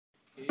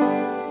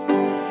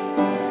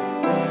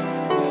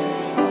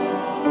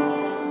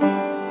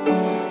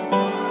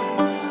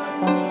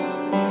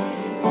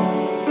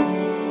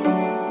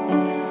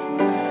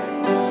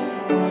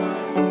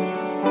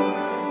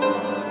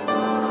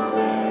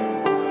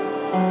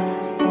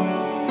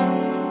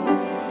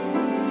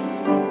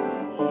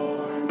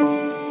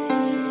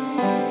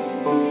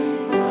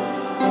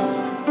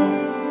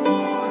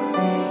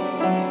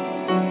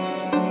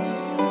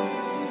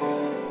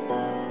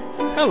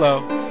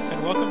Hello,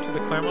 and welcome to the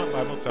Claremont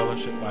Bible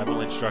Fellowship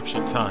Bible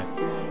Instruction Time.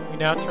 We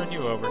now turn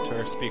you over to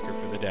our speaker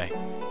for the day.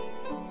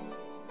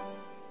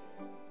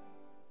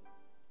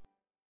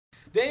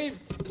 Dave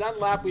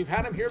Dunlap, we've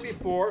had him here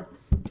before,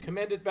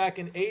 commended back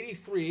in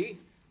 83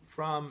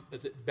 from,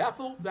 is it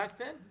Bethel back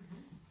then?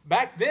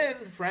 Back then,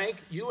 Frank,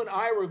 you and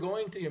I were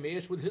going to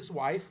Emmaus with his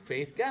wife,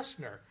 Faith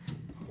Gessner,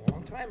 a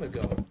long time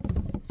ago.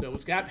 So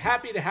it's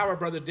happy to have our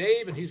brother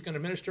Dave, and he's going to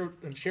minister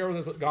and share with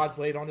us what God's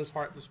laid on his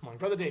heart this morning.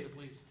 Brother David,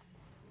 please.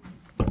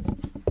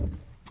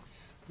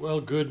 Well,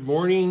 good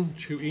morning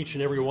to each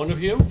and every one of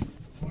you.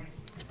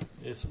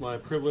 It's my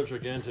privilege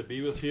again to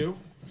be with you.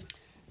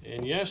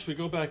 And yes, we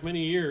go back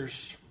many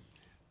years.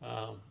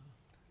 I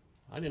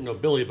didn't know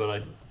Billy,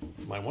 but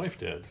my wife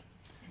did.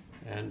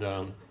 And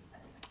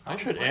I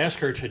should ask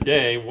her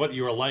today what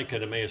you were like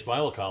at Emmaus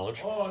Bible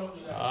College. Oh,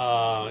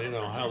 I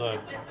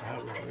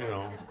don't do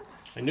that.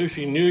 I knew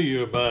she knew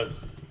you, but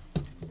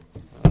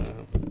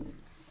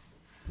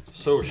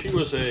so she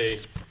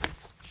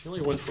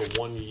only went for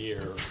 1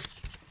 year.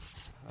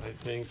 I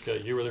think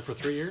you were there for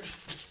 3 years?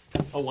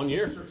 Oh, 1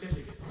 year?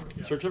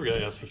 Certificate,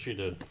 that's what she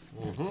did.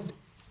 Mm-hmm.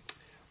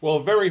 Well,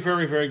 very,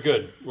 very, very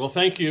good. Well,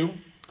 thank you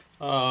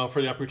for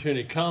the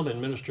opportunity to come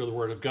and minister the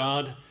Word of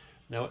God.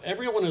 Now,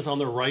 everyone is on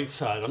the right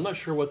side. I'm not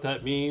sure what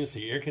that means.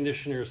 The air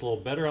conditioner is a little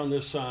better on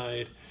this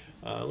side,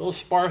 a little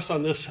sparse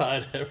on this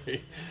side.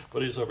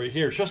 Everybody's over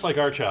here. It's just like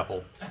our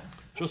chapel.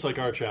 Just like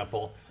our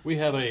chapel. We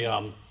have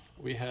a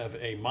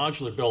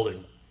modular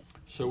building.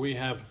 So we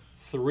have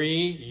 3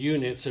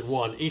 units in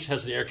one. Each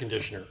has an air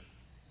conditioner.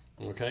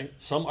 Okay?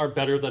 Some are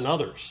better than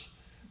others.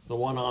 The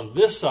one on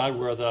this side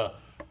where the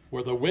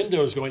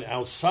window is going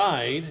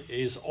outside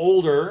is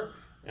older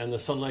and the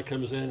sunlight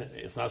comes in.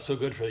 It's not so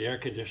good for the air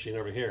conditioning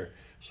over here.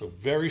 So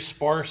very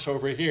sparse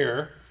over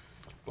here.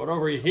 But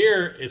over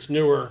here, it's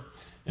newer.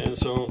 And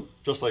so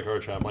just like our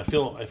chapel,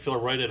 I feel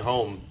right at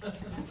home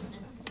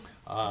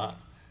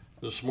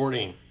this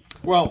morning.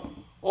 Well,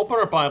 open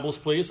our Bibles,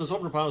 please. Let's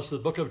open our Bibles to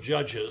the book of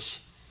Judges.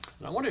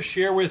 And I want to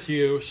share with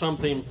you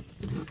something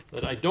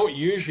that I don't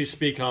usually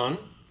speak on,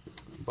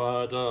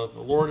 but the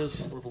Lord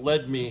has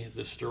led me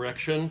this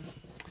direction.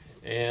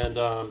 And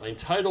I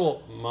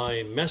entitle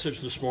my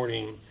message this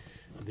morning,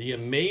 The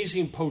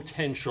Amazing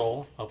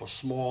Potential of a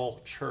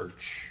Small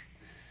Church.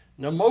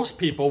 Now, most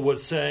people would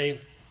say,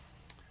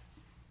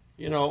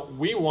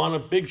 we want a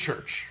big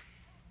church.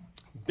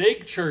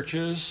 Big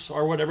churches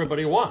are what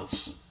everybody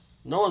wants.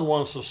 No one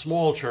wants a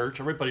small church.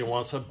 Everybody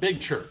wants a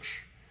big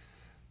church.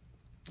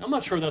 I'm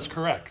not sure that's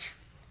correct.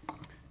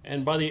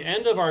 And by the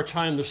end of our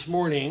time this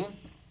morning,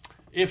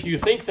 if you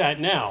think that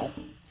now,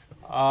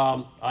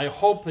 I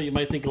hope that you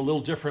might think a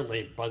little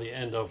differently by the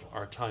end of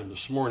our time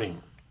this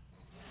morning.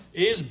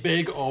 Is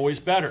big always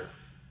better?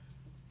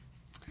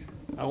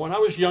 Now, when I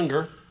was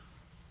younger,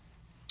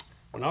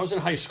 when I was in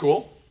high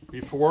school,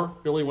 before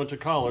Billy went to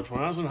college,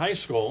 when I was in high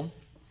school,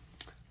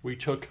 we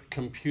took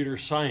computer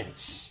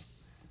science.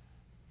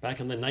 Back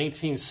in the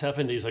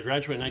 1970s, I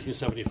graduated in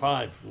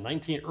 1975,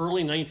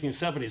 early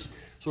 1970s.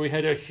 So we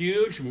had a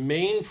huge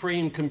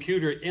mainframe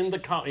computer in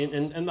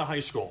the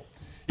high school.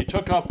 It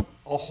took up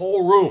a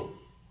whole room,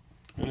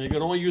 and you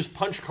could only use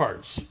punch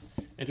cards.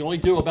 It could only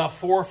do about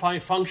 4 or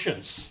 5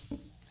 functions.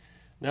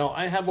 Now,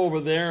 I have over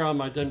there,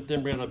 I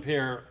didn't bring it up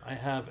here, I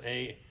have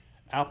a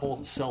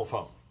Apple cell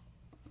phone.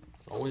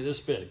 It's only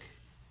this big.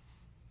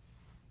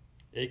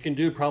 It can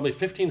do probably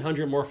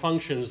 1,500 more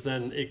functions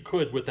than it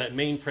could with that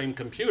mainframe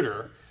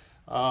computer.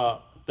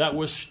 That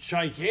was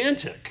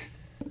gigantic.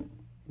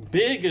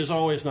 Big is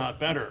always not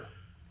better.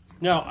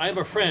 Now, I have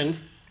a friend.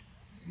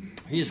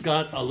 He's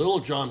got a little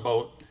John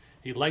boat.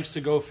 He likes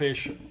to go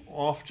fish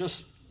off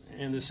just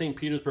in the St.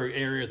 Petersburg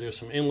area. There's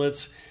some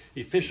inlets.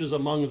 He fishes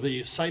among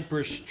the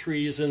cypress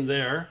trees in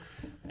there,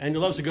 and he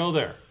loves to go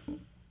there.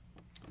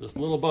 This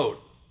little boat.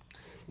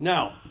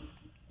 Now,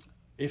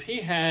 if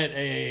he had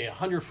a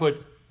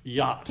 100-foot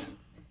yacht,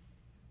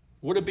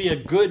 would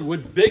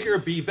bigger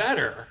be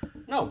better?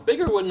 No,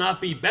 bigger would not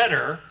be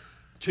better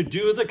to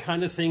do the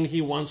kind of thing he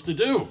wants to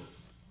do.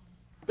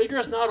 Bigger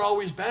is not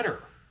always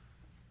better.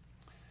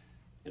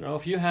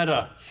 If you had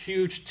a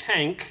huge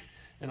tank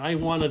and I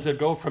wanted to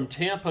go from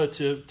Tampa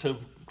to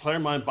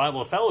Claremont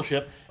Bible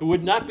Fellowship, it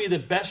would not be the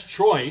best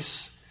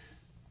choice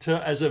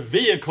as a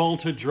vehicle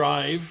to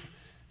drive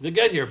to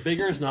get here.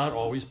 Bigger is not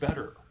always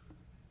better.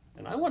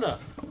 And I want to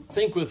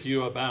think with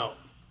you about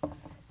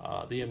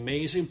the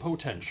amazing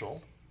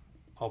potential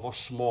of a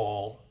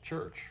small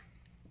church.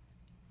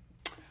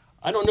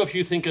 I don't know if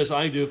you think as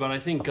I do, but I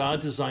think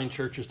God designed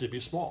churches to be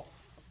small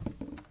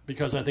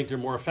because I think they're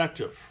more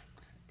effective.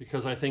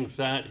 Because I think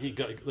that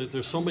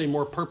there's so many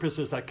more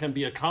purposes that can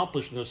be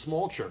accomplished in a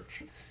small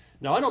church.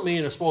 Now, I don't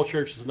mean a small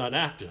church that's not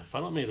active.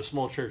 I don't mean a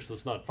small church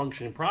that's not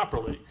functioning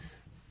properly.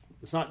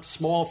 It's not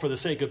small for the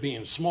sake of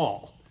being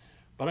small.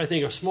 But I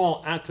think a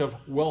small, active,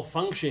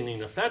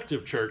 well-functioning,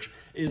 effective church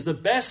is the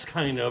best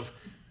kind of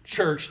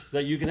church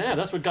that you can have.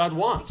 That's what God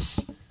wants.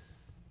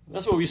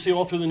 That's what we see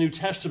all through the New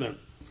Testament.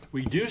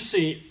 We do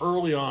see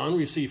early on,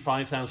 we see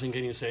 5,000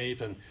 getting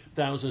saved and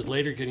thousands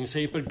later getting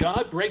saved, but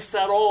God breaks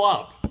that all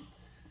up.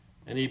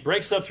 And he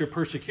breaks up through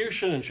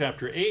persecution in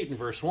chapter 8 and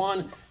verse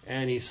 1,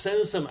 and he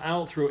sends them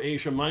out through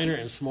Asia Minor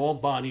in small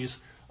bodies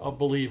of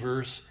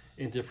believers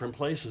in different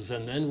places.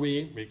 And then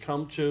we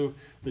come to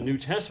the New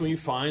Testament, we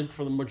find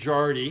for the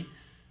majority,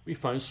 we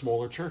find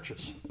smaller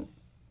churches.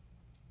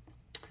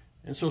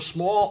 And so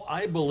small,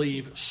 I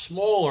believe,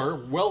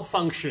 smaller,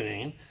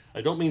 well-functioning,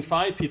 I don't mean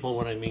 5 people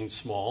when I mean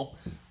small.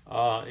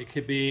 It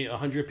could be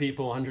 100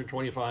 people,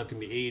 125, it can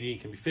be 80,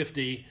 it can be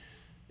 50.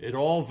 It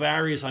all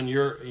varies on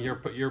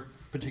your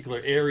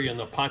particular area and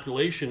the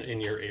population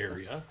in your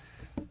area.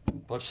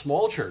 But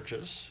small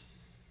churches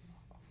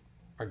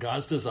are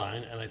God's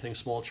design, and I think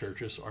small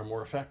churches are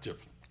more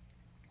effective.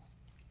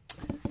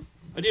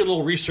 I did a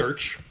little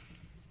research,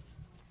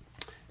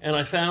 and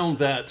I found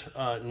that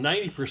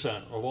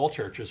 90% of all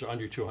churches are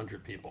under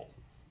 200 people.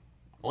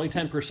 Only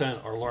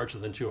 10% are larger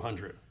than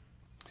 200.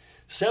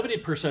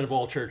 70% of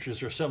all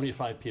churches are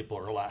 75 people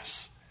or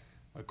less,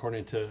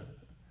 according to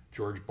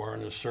George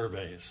Barna's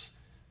surveys.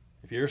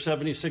 If you're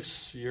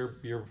 76,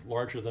 you're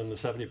larger than the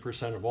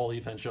 70% of all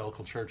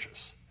evangelical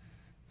churches.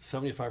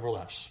 75 or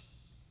less.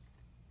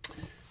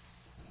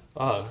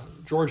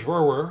 George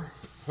Verwer,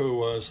 who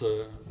was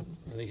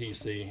I think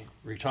he's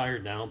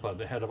retired now, but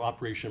the head of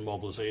Operation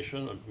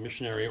Mobilization, a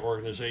missionary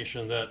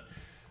organization that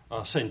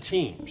sent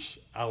teams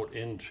out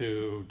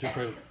into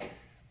different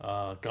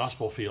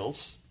gospel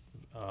fields,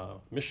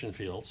 mission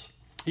fields.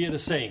 He had a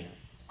saying,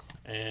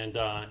 and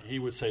he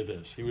would say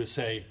this. He would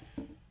say,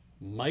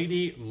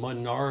 "Mighty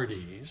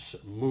minorities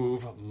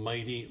move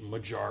mighty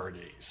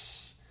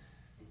majorities."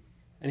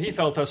 And he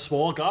felt that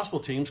small gospel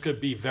teams could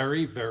be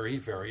very, very,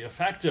 very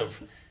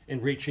effective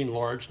in reaching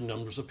large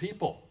numbers of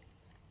people.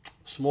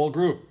 Small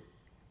group.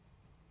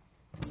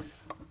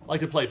 I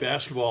like to play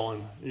basketball,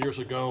 and years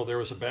ago there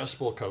was a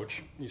basketball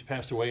coach. He's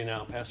passed away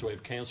now, passed away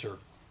of cancer.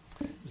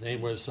 His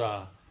name was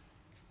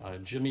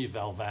Jimmy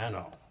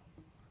Valvano.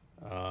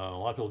 A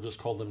lot of people just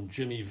called him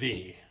Jimmy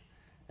V.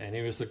 And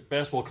he was the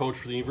basketball coach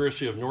for the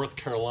University of North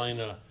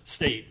Carolina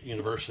State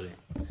University.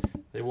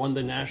 They won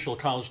the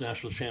college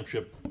national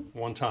championship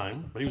one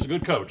time, but he was a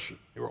good coach.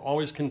 They were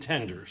always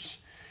contenders.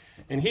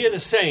 And he had a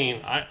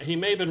saying. He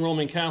may have been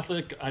Roman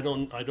Catholic. I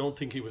don't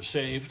think he was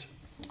saved.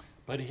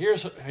 But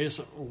here's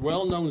his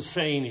well-known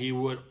saying he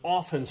would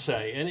often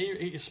say, and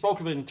he spoke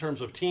of it in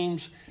terms of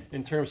teams,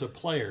 in terms of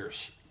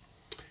players.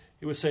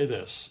 He would say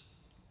this.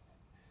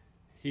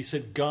 He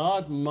said,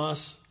 "God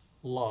must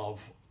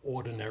love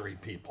ordinary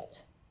people."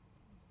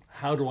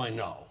 How do I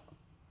know?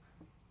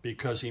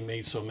 Because he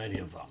made so many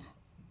of them.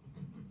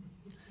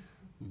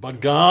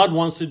 But God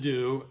wants to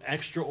do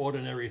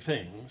extraordinary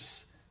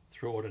things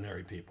through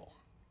ordinary people.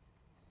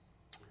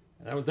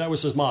 That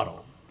was his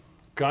motto.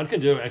 God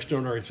can do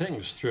extraordinary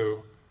things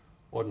through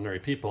ordinary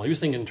people. He was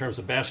thinking in terms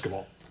of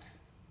basketball.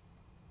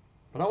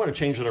 But I want to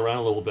change it around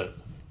a little bit.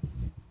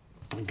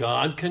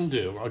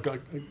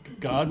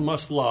 God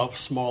must love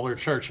smaller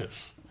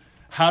churches.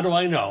 How do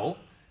I know?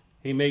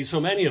 He made so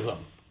many of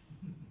them.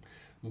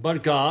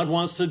 But God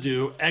wants to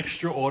do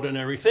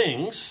extraordinary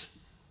things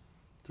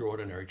through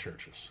ordinary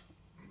churches,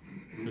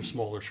 through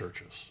smaller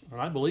churches. And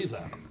I believe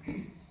that.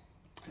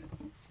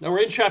 Now we're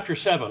in chapter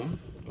 7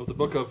 of the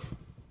book of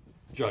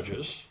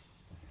Judges.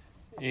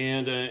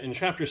 And in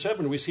chapter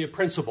 7 we see a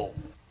principle.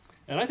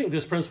 And I think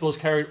this principle is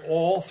carried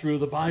all through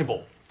the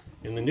Bible.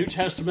 In the New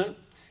Testament,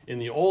 in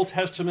the Old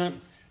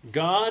Testament,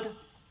 God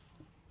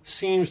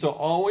seems to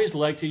always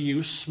like to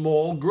use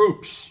small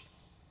groups.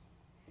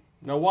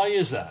 Now why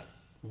is that?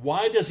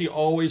 Why does he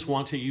always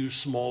want to use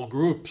small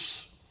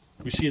groups?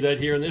 We see that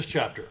here in this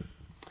chapter.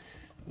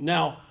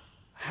 Now,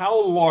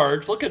 how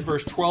large, look at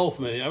verse 12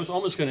 for me. I was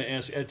almost going to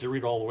ask Ed to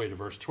read all the way to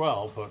verse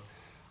 12, but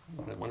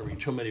I don't want to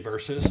read too many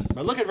verses.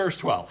 But look at verse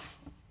 12.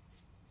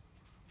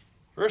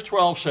 Verse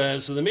 12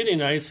 says, "The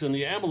Midianites and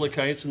the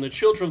Amalekites and the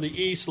children of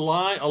the east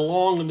lie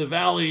along in the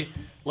valley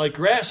like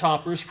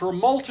grasshoppers for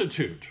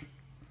multitude.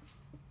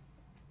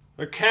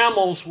 Their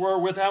camels were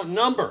without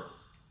number,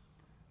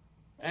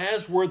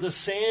 as were the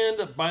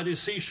sand by the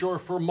seashore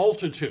for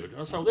multitude."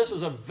 And so this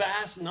is a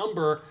vast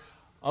number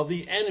of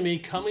the enemy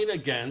coming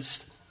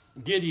against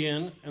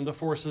Gideon and the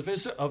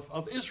forces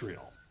of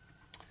Israel.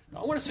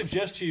 Now, I want to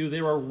suggest to you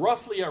there are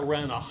roughly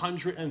around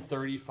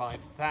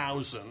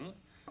 135,000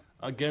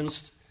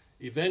 against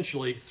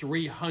eventually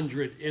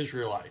 300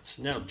 Israelites.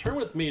 Now turn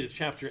with me to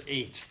chapter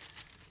 8,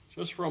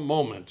 just for a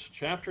moment.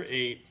 Chapter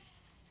 8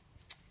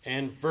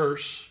 and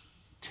verse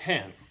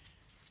 10.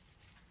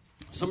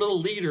 Some of the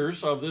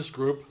leaders of this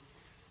group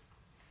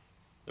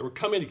that were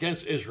coming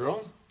against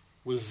Israel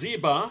was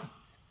Zebah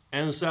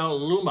and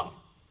Zalmunna.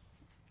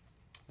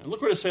 And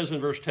look what it says in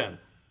verse 10.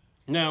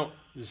 "Now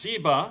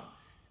Zebah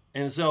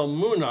and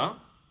Zalmunna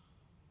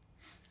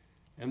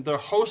and the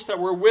hosts that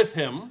were with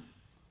him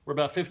were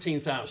about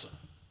 15,000.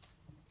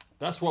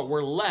 That's what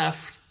were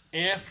left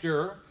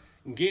after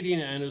Gideon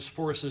and his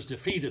forces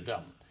defeated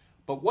them.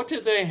 But what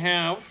did they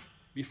have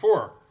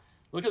before?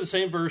 Look at the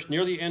same verse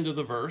near the end of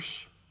the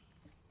verse.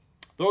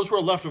 those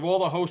were left of all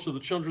the hosts of the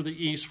children of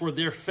the east, for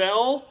there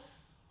fell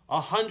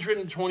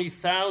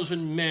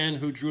 120,000 men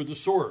who drew the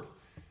sword.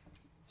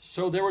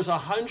 So there was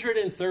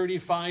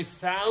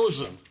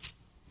 135,000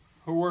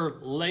 who were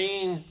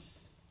laying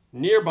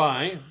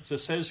nearby, as it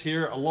says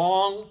here,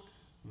 along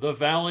the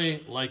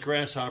valley like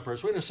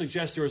grasshoppers. We're going to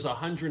suggest there was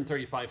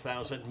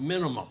 135,000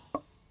 minimum.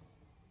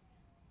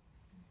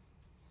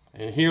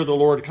 And here the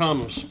Lord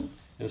comes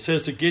and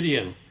says to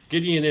Gideon,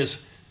 Gideon is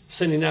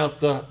sending out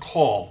the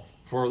call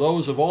for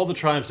those of all the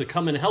tribes to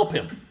come and help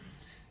him.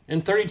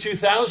 And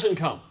 32,000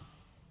 come.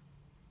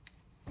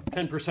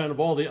 10% of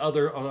all the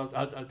other,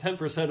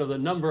 10% of the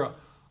number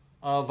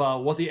of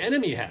what the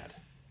enemy had.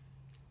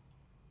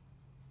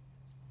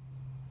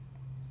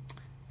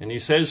 And he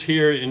says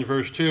here in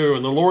verse 2,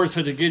 and the Lord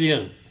said to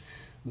Gideon,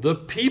 the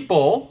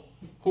people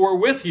who are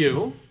with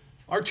you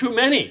are too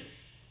many.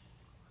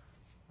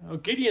 Now,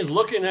 Gideon's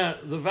looking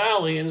at the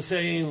valley and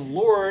saying,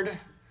 Lord,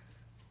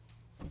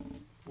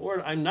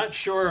 I'm not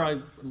sure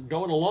I'm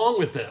going along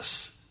with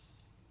this.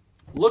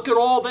 Look at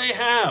all they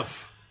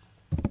have.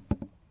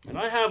 And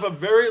I have a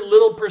very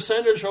little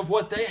percentage of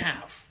what they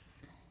have.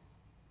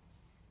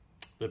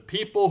 The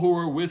people who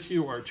are with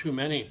you are too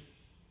many.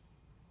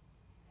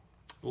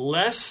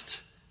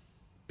 Lest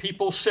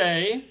people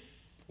say,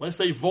 lest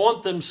they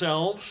vaunt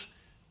themselves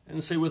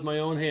and say, with my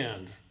own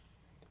hand,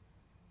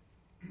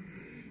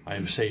 I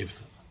have saved.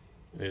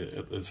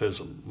 It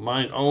says,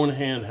 mine own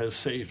hand has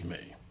saved me.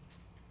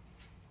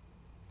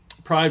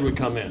 Pride would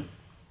come in,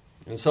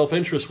 and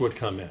self-interest would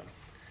come in.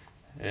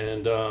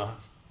 And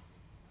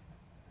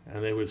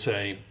they would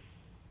say,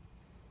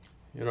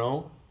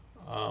 the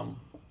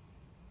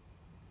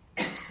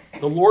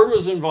Lord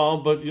was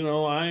involved, but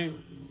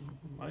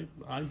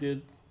I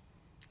did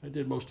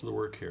most of the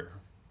work here.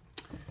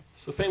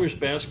 It's a famous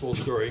basketball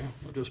story.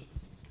 I'll just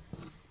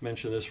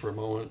mention this for a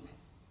moment.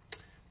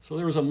 So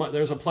there was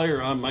a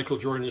player on Michael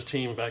Jordan's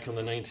team back in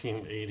the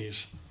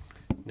 1980s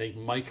named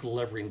Mike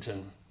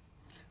Levrington.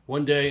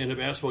 One day in a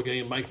basketball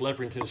game, Mike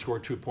Levrington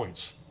scored 2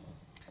 points,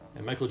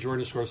 and Michael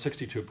Jordan scored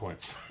 62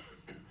 points.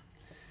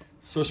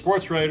 So a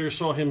sports writer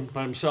saw him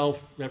by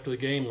himself after the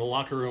game in the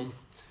locker room,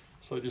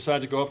 so he decided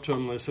to go up to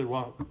him and they said,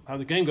 well,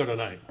 how'd the game go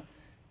tonight?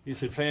 He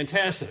said,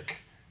 fantastic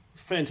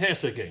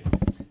game.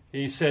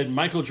 He said,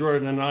 Michael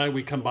Jordan and I,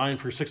 we combined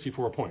for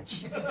 64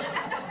 points.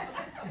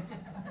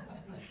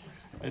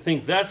 I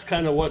think that's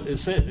kind of what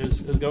is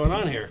going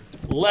on here.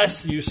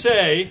 Lest you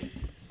say,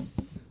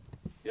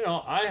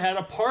 I had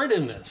a part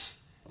in this.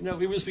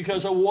 It was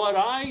because of what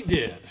I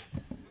did.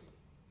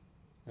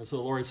 And so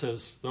the Lord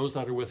says, those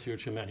that are with you are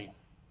too many.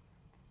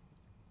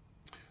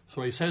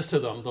 So he says to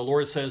them, the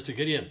Lord says to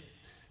Gideon,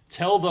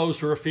 tell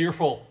those who are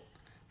fearful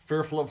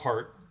of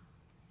heart,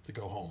 to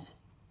go home.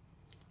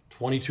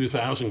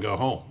 22,000 go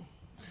home.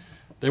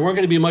 They weren't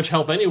going to be much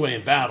help anyway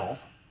in battle.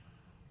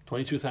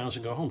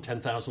 22,000 go home,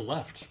 10,000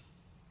 left.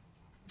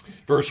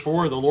 Verse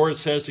 4, the Lord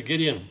says to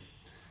Gideon,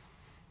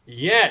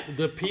 yet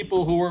the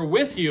people who are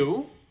with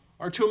you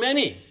are too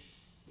many.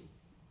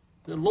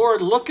 The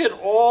Lord, look at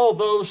all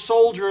those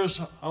soldiers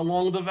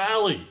along the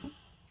valley.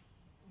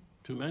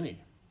 Too many.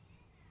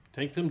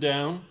 Take them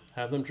down,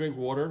 have them drink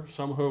water.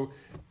 Some who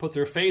put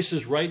their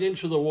faces right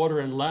into the water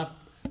and lap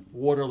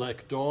water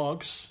like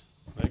dogs,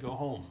 they go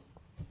home.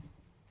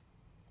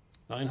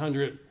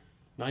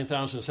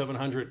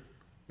 9,700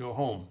 go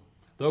home.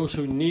 Those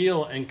who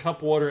kneel and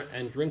cup water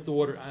and drink the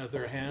water out of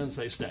their hands,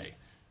 they stay.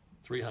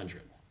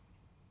 300.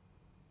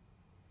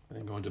 And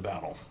then go into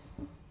battle.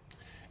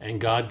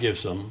 And God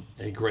gives them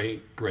a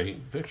great, great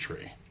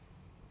victory.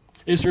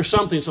 Is there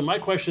something, so my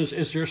question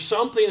is there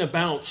something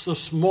about the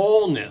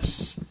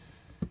smallness,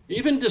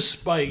 even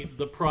despite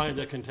the pride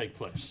that can take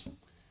place?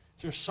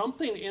 Is there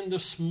something in the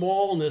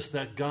smallness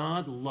that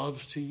God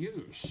loves to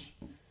use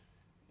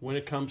when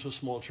it comes to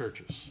small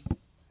churches?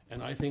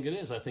 And I think it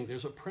is. I think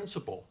there's a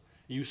principle.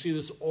 You see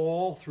this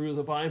all through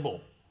the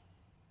Bible.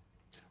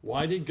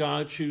 Why did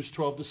God choose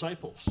 12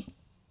 disciples?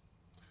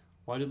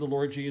 Why did the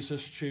Lord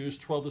Jesus choose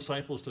 12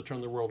 disciples to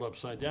turn the world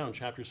upside down?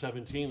 Chapter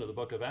 17 of the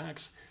book of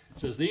Acts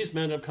says, these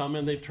men have come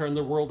and they've turned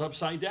the world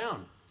upside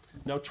down.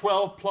 Now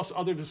 12 plus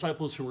other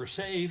disciples who were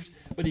saved,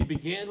 but he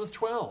began with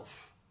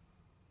 12.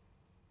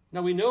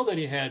 Now we know that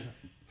he had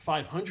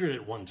 500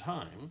 at one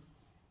time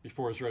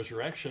before his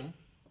resurrection.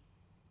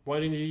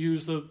 Why didn't he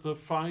use the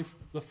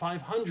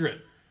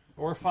 500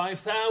 or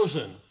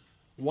 5,000?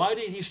 Why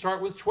did he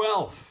start with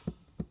 12?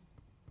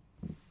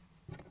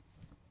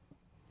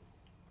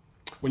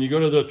 When you go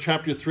to the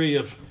chapter 3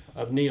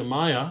 of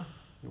Nehemiah,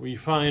 we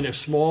find a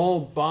small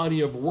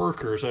body of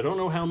workers. I don't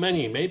know how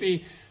many.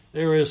 Maybe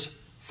there is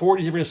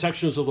 40 different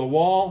sections of the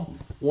wall,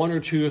 1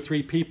 or 2 or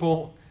 3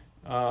 people.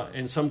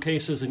 In some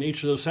cases, in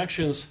each of those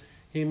sections,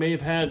 he may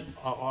have had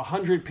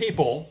 100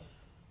 people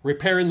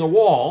repairing the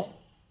wall,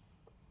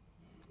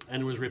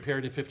 and it was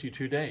repaired in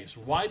 52 days.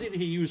 Why did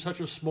he use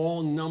such a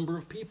small number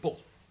of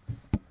people?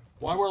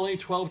 Why were only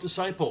 12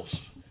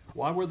 disciples?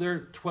 Why were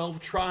there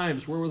 12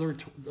 tribes? Where were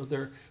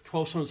there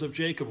 12 sons of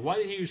Jacob? Why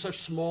did he use such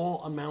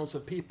small amounts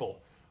of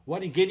people? Why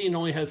did Gideon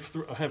only have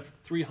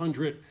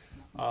 300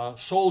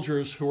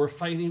 soldiers who were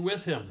fighting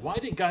with him. Why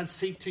did God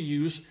seek to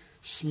use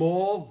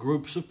small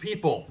groups of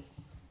people?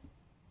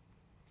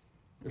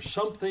 There's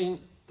something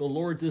the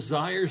Lord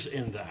desires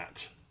in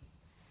that.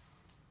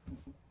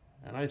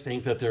 And I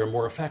think that they're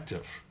more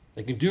effective.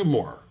 They can do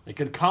more. They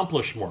can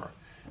accomplish more.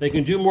 They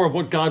can do more of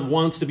what God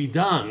wants to be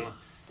done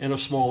in a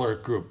smaller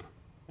group,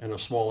 in a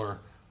smaller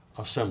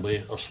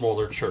assembly, a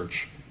smaller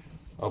church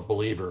of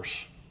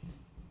believers.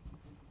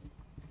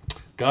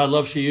 God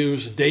loves to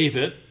use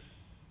David,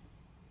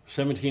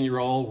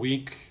 17-year-old,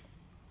 weak,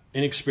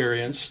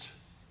 inexperienced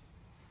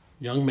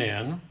young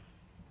man,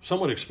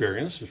 somewhat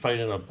experienced,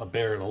 fighting a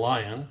bear and a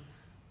lion,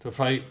 to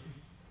fight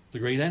the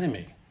great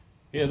enemy.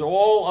 He had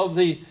all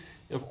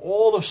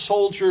the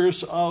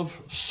soldiers of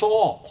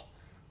Saul,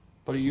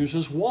 but he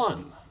uses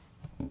one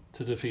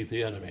to defeat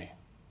the enemy.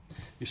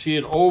 You see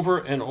it over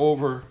and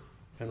over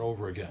and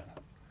over again.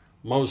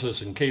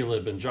 Moses and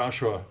Caleb and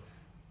Joshua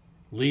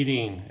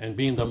leading and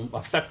being the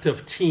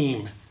effective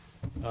team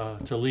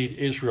to lead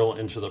Israel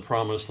into the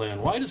promised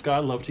land. Why does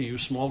God love to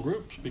use small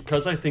groups?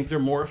 Because I think they're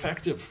more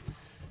effective.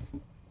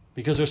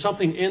 Because there's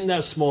something in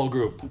that small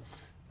group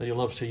that he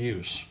loves to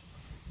use.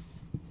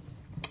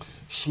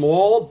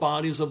 Small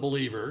bodies of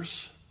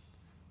believers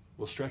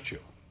will stretch you.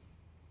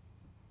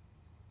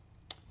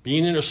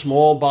 Being in a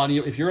small body,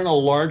 if you're in a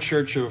large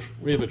church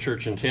we have a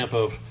church in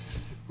Tampa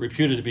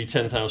reputed to be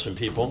 10,000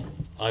 people,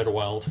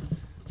 Idlewild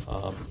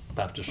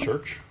Baptist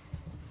Church.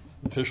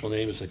 The official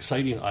name is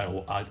Exciting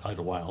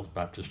Idlewild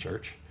Baptist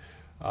Church.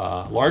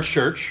 Large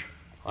church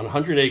on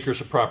 100 acres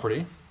of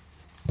property.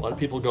 A lot of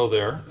people go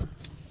there.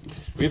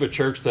 We have a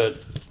church that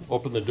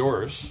opened the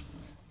doors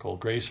called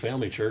Grace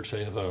Family Church.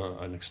 They have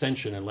an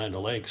extension in Land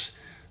O'Lakes.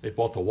 They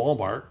bought the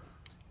Walmart,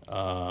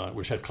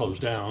 which had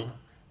closed down.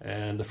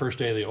 And the first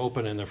day they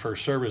opened in their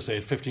first service, they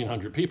had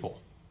 1,500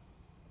 people.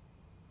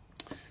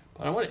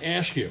 But I want to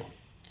ask you,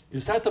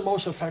 is that the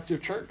most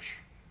effective church?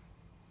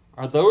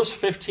 Are those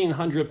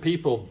 1,500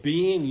 people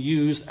being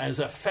used as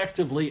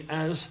effectively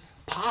as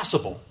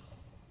possible?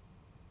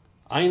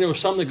 I know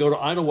some that go to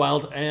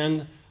Idlewild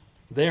and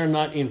they're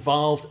not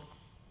involved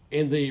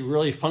in the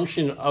really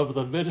function of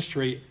the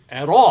ministry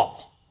at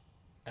all.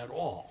 At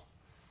all.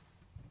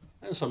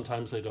 And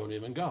sometimes they don't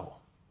even go.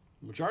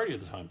 The majority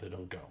of the time they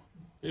don't go.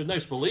 They're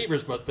nice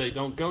believers, but they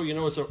don't go. You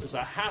know, it's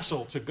a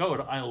hassle to go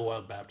to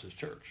Idlewild Baptist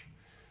Church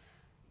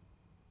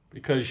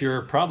because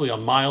you're probably a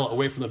mile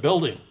away from the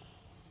building.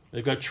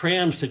 They've got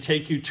trams to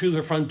take you to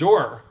the front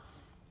door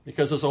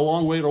because it's a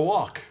long way to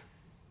walk.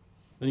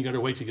 Then you got to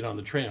wait to get on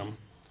the tram.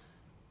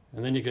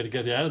 And then you got to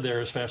get out of there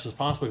as fast as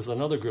possible because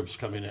another group's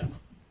coming in.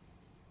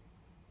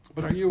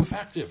 But are you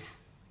effective?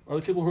 Are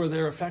the people who are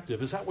there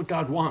effective? Is that what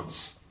God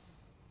wants?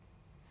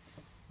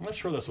 I'm not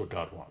sure that's what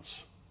God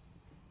wants.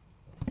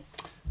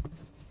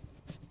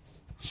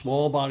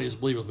 Small bodies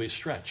believe will be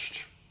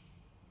stretched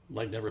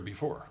like never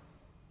before.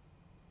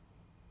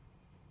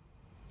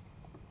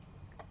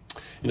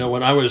 You know,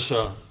 when I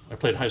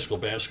played high school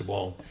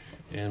basketball,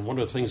 and one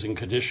of the things in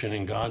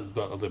conditioning,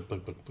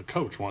 the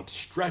coach wanted to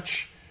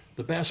stretch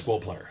the basketball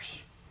players,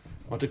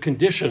 wanted to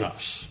condition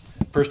us.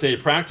 First day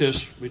of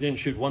practice, we didn't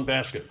shoot one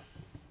basket.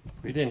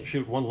 We didn't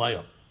shoot one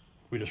layup.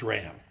 We just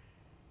ran.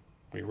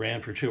 We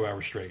ran for 2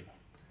 hours straight.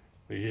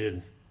 We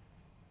did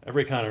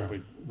we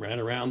ran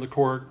around the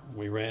court.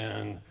 We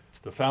ran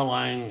the foul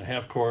line,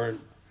 half court,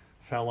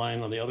 foul line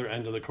on the other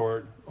end of the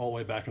court, all the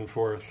way back and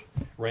forth.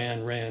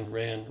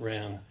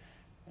 Ran.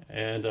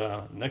 And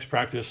next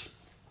practice,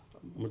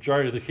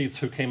 majority of the kids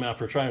who came out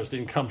for tryouts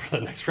didn't come for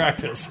the next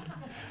practice.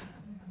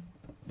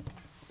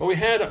 But we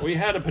had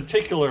a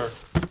particular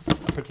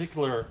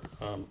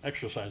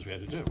exercise we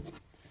had to do.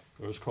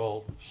 It was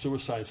called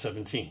Suicide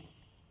 17.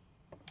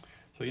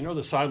 So you know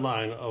the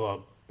sideline of a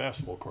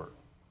basketball court.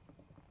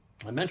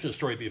 I mentioned the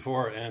story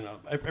before, and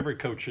every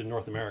coach in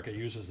North America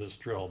uses this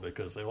drill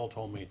because they all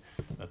told me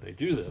that they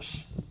do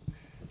this.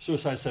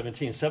 Suicide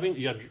 17.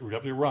 You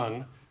have to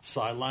run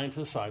sideline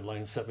to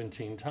sideline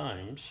 17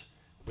 times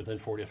within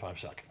 45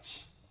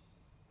 seconds.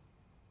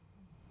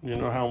 You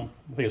know how?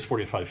 I think it's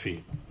 45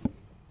 feet.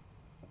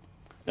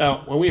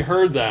 Now, when we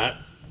heard that,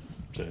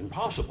 I said,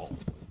 impossible.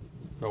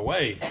 No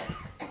way.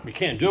 We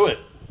can't do it.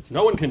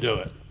 No one can do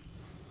it.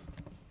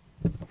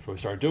 So we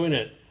started doing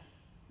it.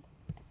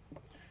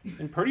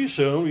 And pretty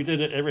soon, we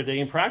did it every day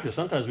in practice.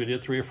 Sometimes we did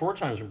it 3 or 4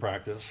 times in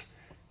practice.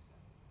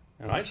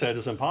 And I said,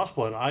 it's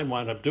impossible. And I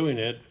wound up doing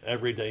it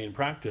every day in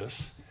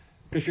practice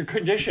because you're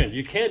conditioned.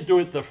 You can't do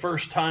it the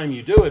first time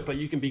you do it, but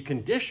you can be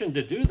conditioned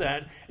to do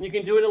that, and you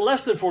can do it in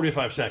less than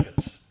 45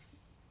 seconds.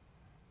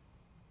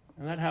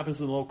 And that happens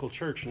in the local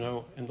church. You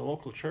know, in the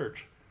local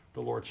church,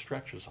 the Lord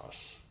stretches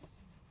us.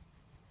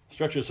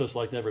 Stretches us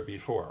like never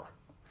before.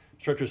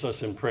 Stretches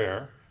us in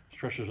prayer.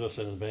 Stretches us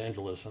in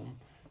evangelism.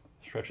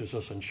 Stretches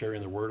us in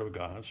sharing the Word of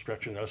God.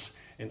 Stretching us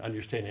in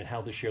understanding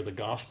how to share the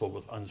gospel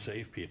with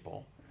unsaved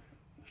people.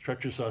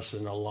 Stretches us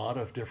in a lot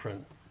of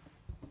different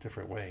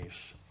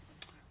ways.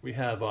 We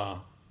have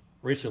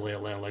recently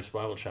at Land Lakes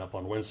Bible Chapel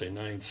on Wednesday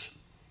nights,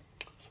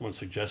 someone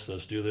suggested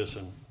us do this,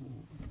 and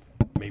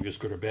maybe it's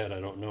good or bad, I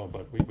don't know,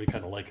 but we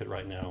kind of like it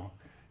right now.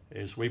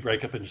 is we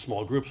break up into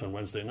small groups on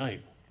Wednesday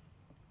night.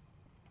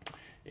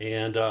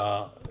 And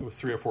with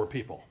 3 or 4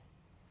 people,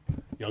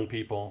 young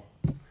people,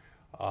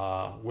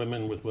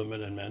 women with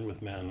women and men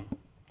with men,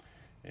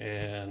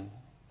 and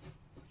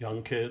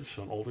young kids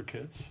and older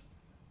kids.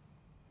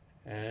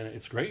 And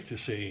it's great to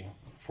see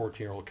a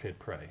 14-year-old kid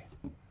pray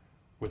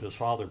with his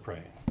father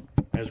praying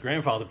and his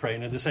grandfather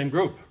praying in the same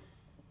group.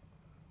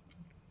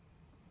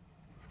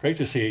 It's great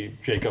to see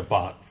Jacob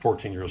Bott,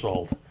 14 years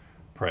old,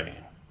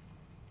 praying.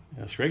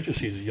 And it's great to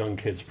see young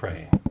kids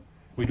praying.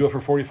 We do it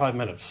for 45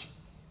 minutes.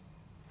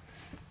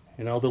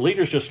 You know, the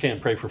leaders just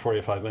can't pray for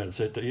 45 minutes.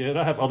 You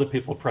don't have other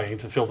people praying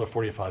to fill the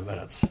 45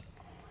 minutes,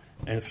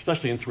 and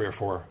especially in 3 or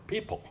 4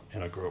 people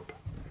in a group.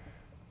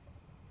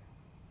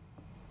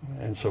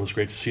 And so it's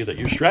great to see that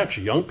you stretch.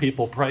 Young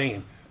people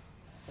praying,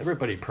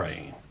 everybody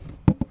praying.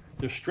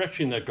 There's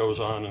stretching that goes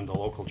on in the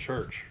local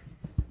church.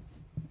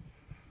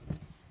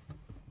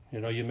 You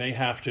know, you may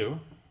have to,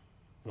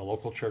 in a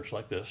local church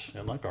like this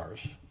and like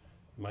ours,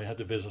 you might have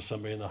to visit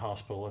somebody in the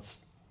hospital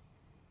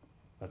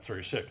that's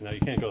very sick. Now, you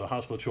can't go to the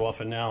hospital too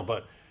often now,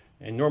 but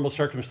in normal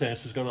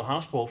circumstances, go to the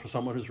hospital for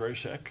someone who's very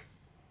sick.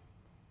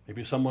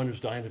 Maybe someone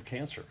who's dying of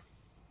cancer,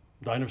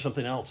 dying of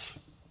something else.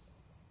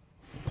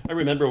 I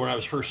remember when I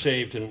was first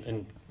saved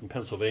in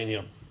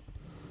Pennsylvania,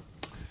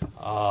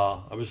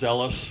 I was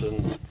zealous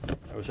and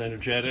I was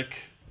energetic.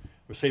 I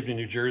was saved in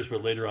New Jersey,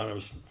 but later on I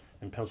was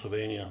in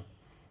Pennsylvania.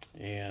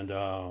 And one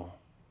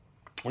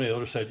of the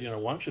elders said, you know,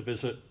 why don't you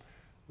visit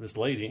this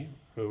lady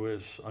who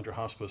is under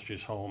hospice.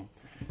 She's home,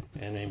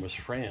 and her name was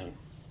Fran.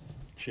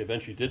 She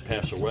eventually did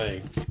pass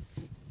away,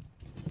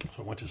 so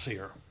I went to see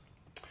her.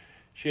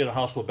 She had a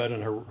hospital bed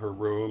in her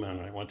room,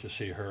 and I went to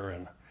see her,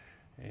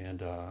 and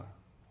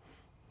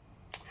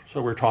so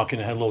we were talking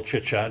and had a little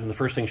chit-chat, and the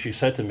first thing she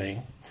said to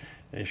me,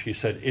 and she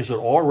said, is it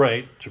all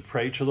right to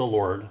pray to the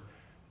Lord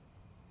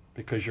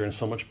because you're in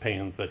so much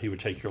pain that he would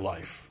take your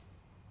life?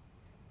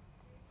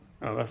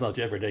 No, that's not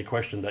the everyday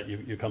question that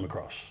you come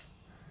across.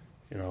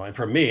 You know, and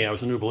for me, I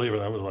was a new believer,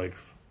 and I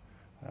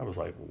was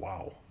like,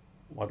 wow,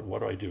 what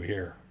do I do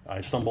here?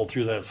 I stumbled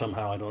through that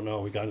somehow, I don't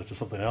know, we got into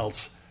something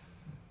else.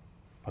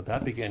 But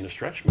that began to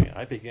stretch me.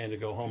 I began to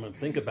go home and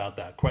think about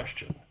that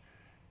question.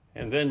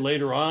 And then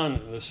later on,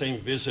 in the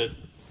same visit,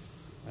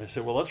 I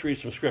said, well, let's read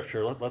some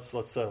scripture. Let's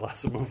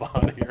move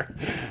on here.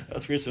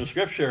 Let's read some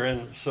scripture.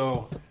 And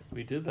so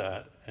we did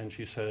that. And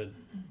she said,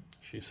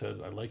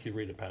 I'd like you to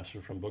read a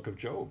passage from the book of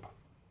Job.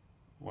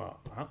 Well,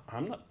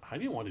 I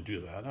didn't want to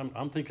do that.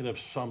 I'm thinking of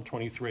Psalm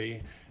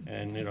 23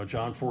 and, you know,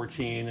 John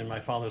 14, in my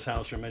Father's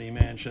house are many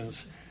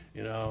mansions.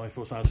 You know, if it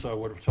was not so, I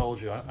would have told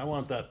you. I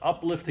want that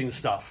uplifting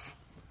stuff.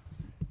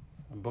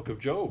 The book of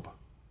Job.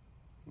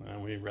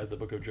 And we read the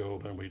book of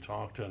Job and we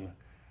talked, and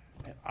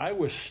I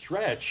was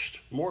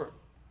stretched more.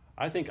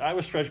 I think I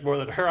was stretched more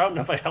than her. I don't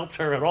know if I helped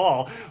her at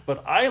all,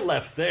 but I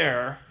left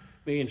there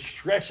being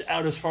stretched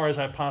out as far as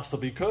I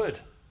possibly could.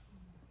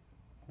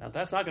 Now,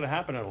 that's not going to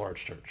happen in a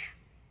large church.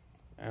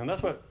 And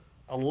that's what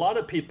a lot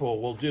of people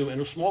will do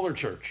in a smaller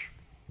church.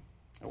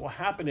 It will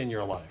happen in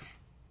your life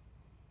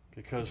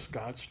because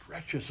God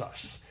stretches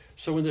us.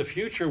 So in the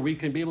future, we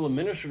can be able to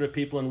minister to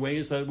people in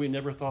ways that we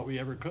never thought we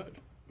ever could.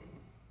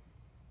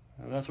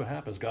 And that's what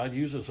happens. God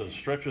uses us,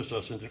 stretches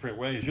us in different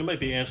ways. You might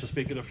be asked to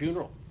speak at a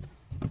funeral.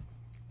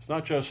 It's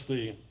not just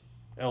the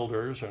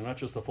elders or not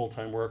just the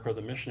full-time worker or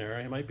the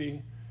missionary. You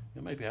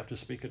might have to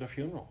speak at a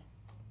funeral.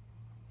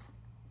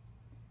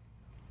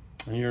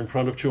 And you're in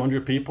front of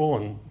 200 people,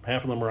 and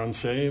half of them are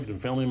unsaved and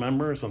family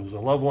members, and there's a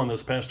loved one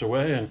that's passed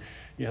away, and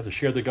you have to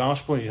share the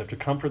gospel. You have to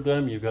comfort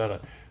them. You've got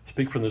to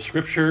speak from the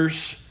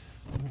scriptures.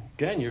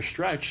 Again, you're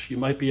stretched. You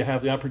might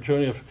have the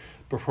opportunity of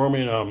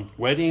performing a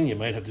wedding. You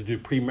might have to do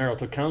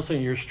premarital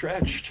counseling. You're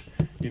stretched.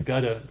 You've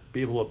got to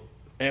be able to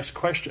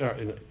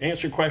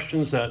answer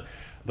questions that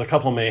the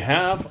couple may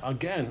have.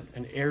 Again,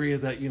 an area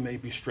that you may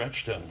be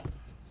stretched in.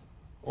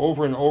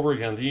 Over and over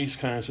again, these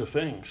kinds of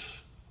things.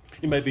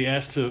 You might be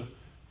asked to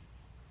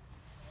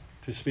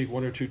speak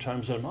 1 or 2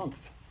 times a month.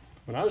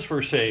 When I was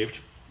first saved,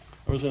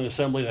 I was in an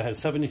assembly that had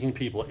 17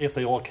 people, if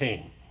they all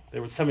came.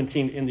 There were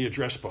 17 in the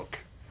address book.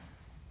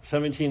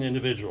 17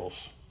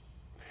 individuals.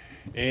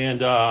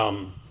 And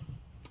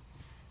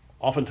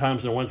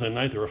oftentimes on Wednesday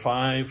night there were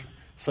 5,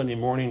 Sunday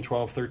morning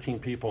 12, 13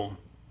 people.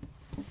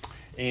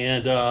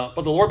 And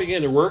but the Lord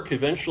began to work.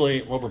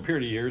 Eventually, over a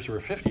period of years, there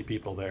were 50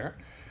 people there.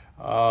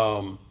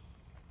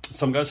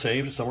 Some got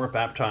saved, some were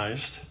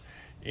baptized.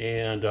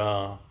 And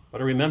but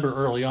I remember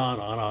early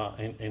on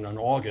in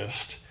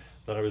August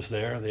that I was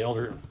there,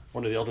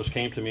 one of the elders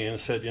came to me and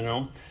said, you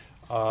know,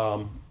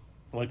 I'd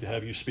like to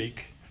have you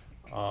speak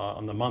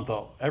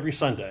every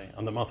Sunday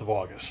on the month of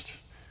August.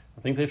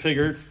 I think they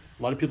figured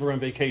a lot of people are on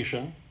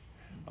vacation.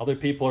 Other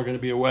people are going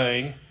to be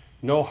away.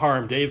 No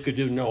harm. Dave could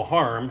do no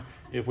harm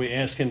if we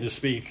asked him to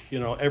speak, you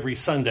know, every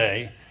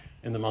Sunday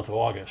in the month of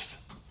August.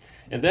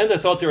 And then they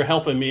thought they were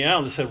helping me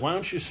out. They said, why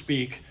don't you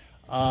speak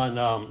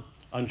on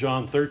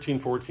John 13,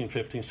 14,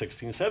 15,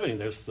 16, 17.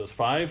 There's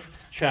 5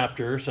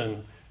 chapters,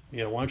 and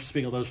you know, why don't you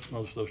speak on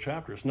those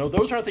chapters? No,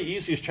 those aren't the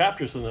easiest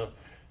chapters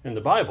in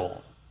the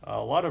Bible. a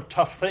lot of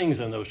tough things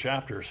in those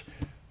chapters.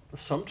 But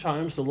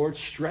sometimes the Lord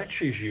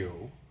stretches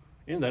you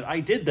in that. I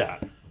did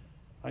that.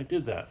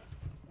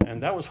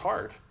 And that was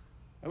hard.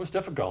 That was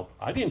difficult.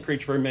 I didn't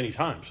preach very many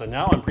times. And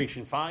now I'm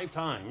preaching 5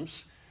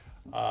 times.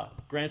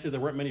 Granted, there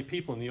weren't many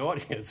people in the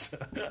audience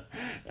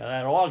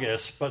that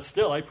August, but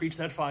still, I preached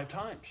that 5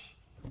 times.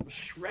 I was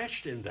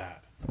stretched in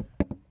that.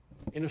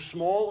 In a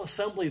small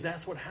assembly,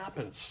 that's what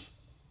happens.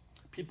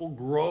 People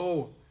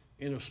grow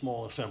in a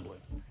small assembly.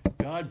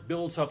 God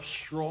builds up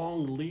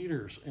strong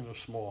leaders in a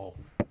small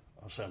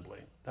assembly.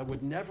 That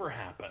would never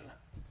happen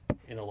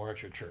in a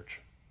larger church.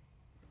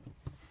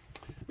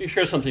 Let me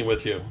share something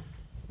with you.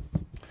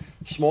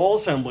 Small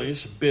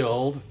assemblies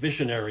build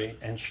visionary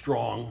and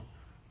strong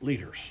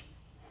leaders.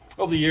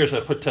 Over the years, I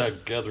put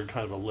together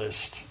kind of a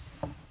list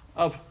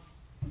of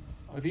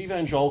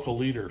evangelical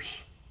leaders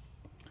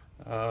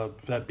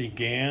that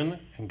began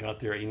and got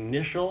their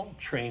initial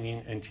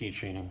training and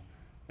teaching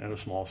in a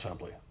small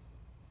assembly.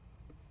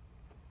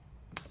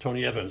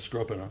 Tony Evans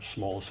grew up in a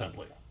small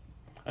assembly.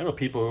 I know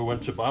people who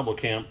went to Bible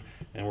camp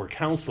and were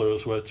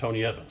counselors with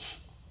Tony Evans.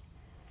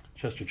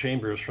 Chester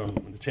Chambers from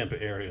the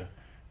Tampa area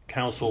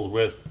counseled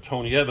with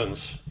Tony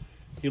Evans.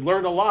 He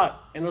learned a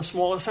lot in a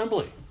small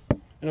assembly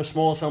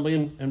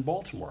in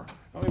Baltimore.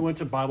 He went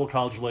to Bible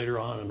college later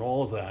on and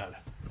all of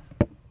that.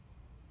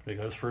 He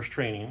got his first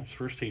training, his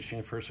first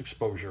teaching, first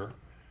exposure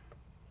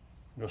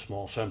in a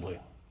small assembly.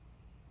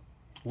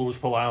 Louis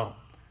Palau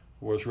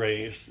was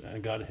raised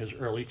and got his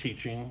early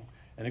teaching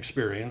and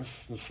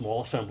experience in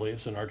small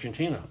assemblies in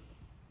Argentina.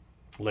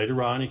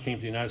 Later on, he came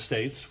to the United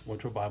States,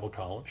 went to a Bible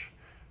college,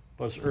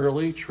 but his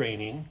early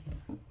training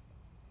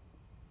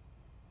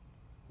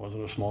was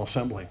in a small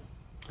assembly.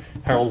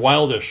 Harold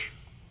Wildish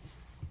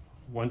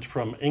went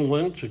from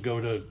England to go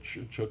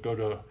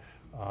to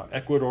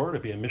Ecuador to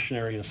be a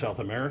missionary in South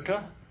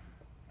America.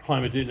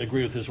 Climate didn't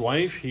agree with his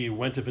wife. He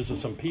went to visit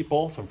some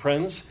people, some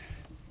friends,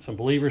 some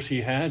believers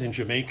he had in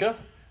Jamaica.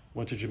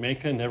 Went to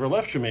Jamaica and never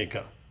left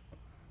Jamaica.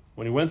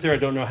 When he went there, I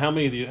don't know how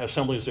many of the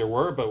assemblies there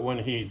were, but when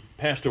he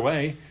passed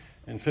away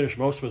and finished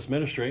most of his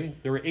ministry,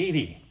 there were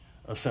 80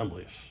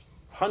 assemblies.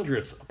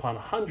 Hundreds upon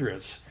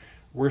hundreds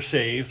were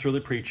saved through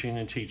the preaching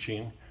and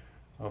teaching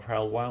of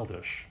Harold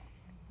Wildish.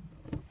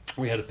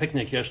 We had a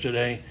picnic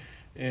yesterday,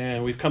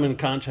 and we've come in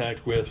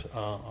contact with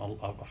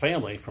a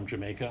family from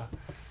Jamaica,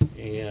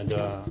 and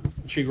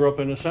she grew up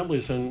in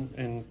assemblies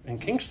in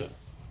Kingston.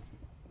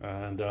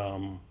 And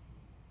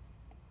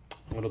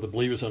one of the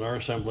believers in our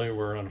assembly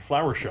were on a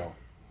flower show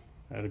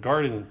at a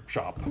garden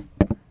shop,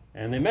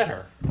 and they met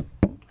her.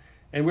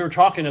 And we were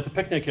talking at the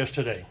picnic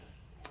yesterday,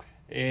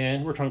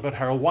 and we're talking about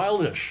Harold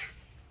Wildish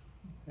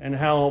and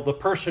how the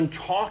person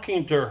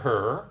talking to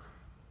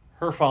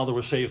her father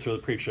was saved through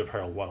the preaching of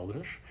Harold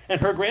Wildish,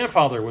 and her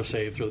grandfather was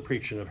saved through the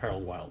preaching of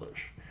Harold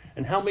Wildish,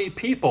 and how many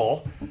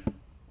people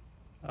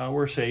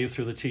were saved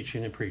through the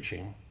teaching and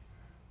preaching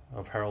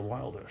of Harold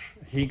Wildish.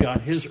 He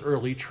got his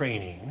early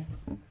training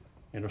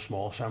in a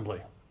small assembly.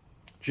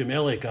 Jim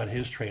Elliott got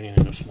his training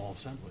in a small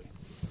assembly.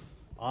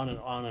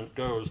 On it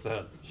goes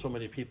that so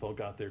many people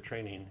got their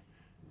training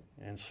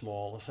in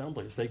small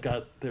assemblies. They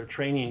got their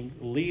training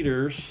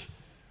leaders,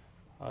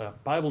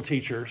 Bible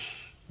teachers.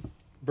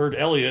 Bert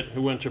Elliott,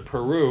 who went to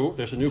Peru,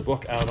 there's a new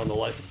book out on the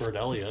life of Bert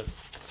Elliott.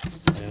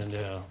 And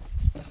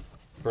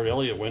Bert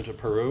Elliott went to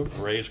Peru.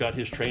 Ray's got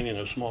his training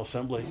in a small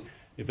assembly.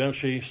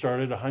 Eventually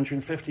started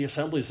 150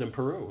 assemblies in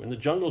Peru, in the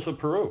jungles of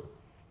Peru.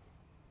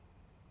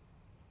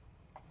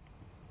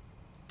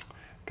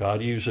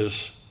 God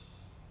uses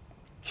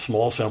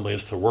small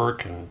assemblies to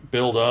work and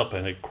build up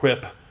and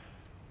equip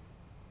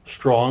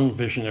strong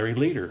visionary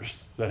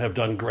leaders that have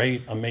done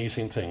great,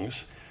 amazing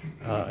things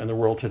in the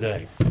world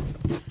today.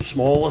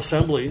 Small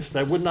assemblies,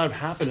 that would not have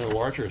happened in a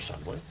larger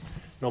assembly.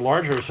 In a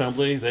larger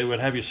assembly, they would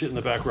have you sit in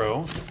the back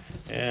row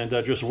and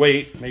just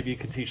wait. Maybe you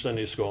could teach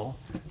Sunday school,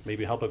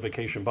 maybe help at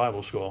Vacation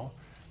Bible School,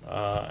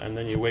 and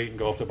then you wait and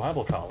go up to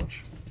Bible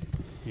college.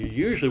 You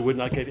usually would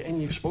not get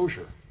any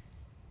exposure.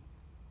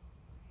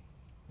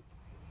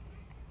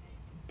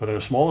 But in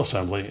a small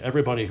assembly,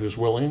 everybody who's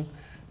willing,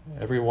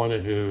 everyone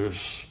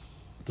who's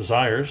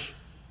desires,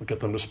 we'll get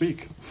them to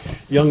speak.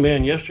 A young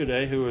man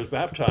yesterday who was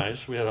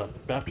baptized, we had a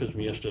baptism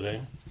yesterday.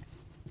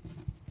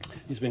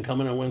 He's been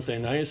coming on Wednesday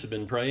nights, he's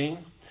been praying.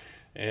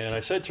 And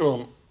I said to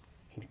him,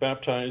 he's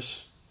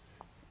baptized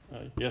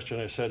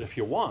yesterday, I said, if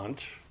you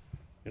want,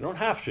 you don't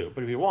have to,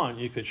 but if you want,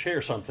 you could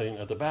share something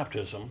at the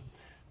baptism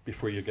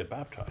before you get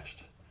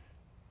baptized.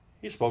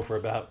 He spoke for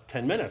about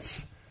 10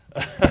 minutes.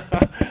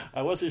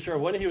 I wasn't sure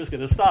when he was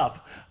going to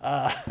stop.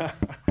 But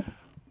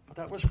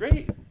that was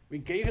great. We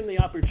gave him the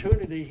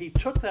opportunity. He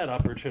took that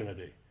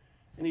opportunity.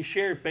 And he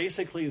shared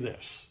basically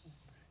this.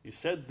 He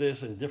said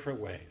this in different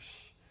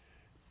ways.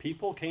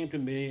 People came to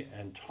me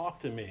and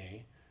talked to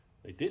me.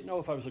 They didn't know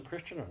if I was a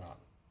Christian or not.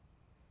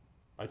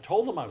 I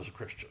told them I was a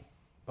Christian,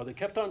 but they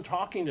kept on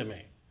talking to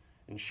me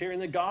and sharing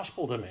the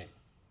gospel to me.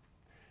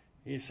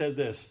 He said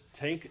this,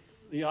 take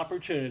the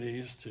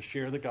opportunities to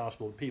share the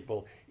gospel with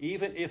people,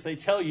 even if they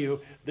tell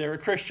you they're a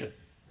Christian,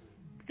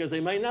 because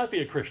they may not be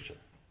a Christian.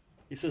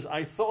 He says,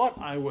 I thought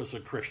I was a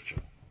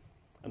Christian.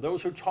 And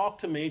those who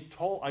talked to me,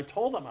 I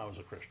told them I was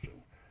a Christian.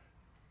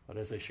 But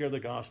as they shared the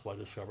gospel, I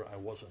discovered I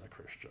wasn't a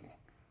Christian.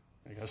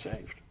 And he got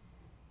saved.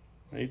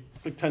 And he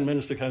took 10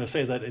 minutes to kind of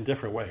say that in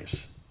different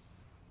ways.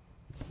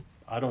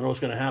 I don't know what's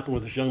going to happen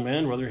with this young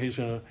man, whether he's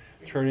going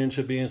to turn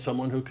into being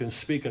someone who can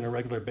speak on a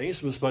regular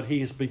basis, but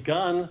he's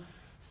begun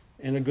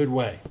in a good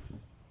way.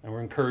 And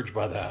we're encouraged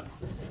by that.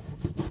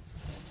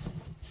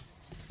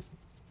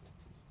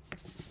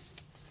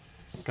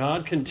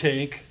 God can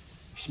take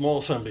small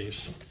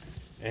assemblies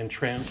and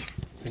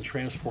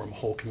transform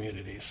whole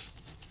communities.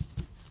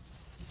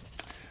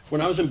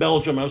 When I was in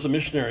Belgium, I was a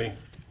missionary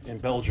in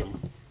Belgium.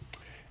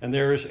 And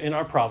in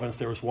our province,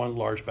 there was one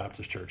large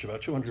Baptist church,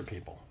 about 200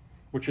 people,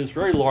 which is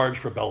very large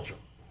for Belgium.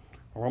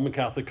 A Roman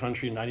Catholic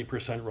country,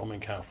 90% Roman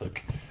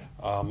Catholic.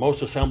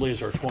 Most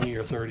assemblies are 20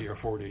 or 30 or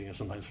 40 and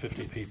sometimes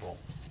 50 people.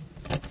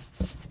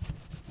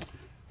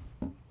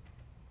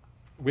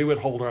 We would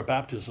hold our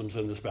baptisms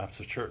in this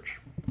Baptist church.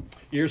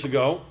 Years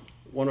ago,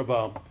 one of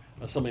our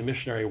assembly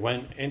missionary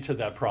went into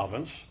that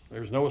province.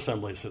 There's no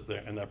assemblies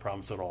in that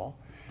province at all.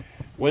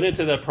 Went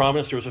into that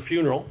province, there was a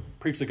funeral,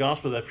 preached the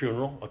gospel at that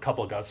funeral, a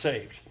couple got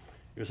saved.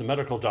 He was a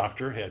medical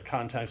doctor, he had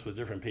contacts with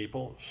different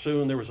people.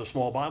 Soon there was a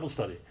small Bible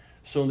study.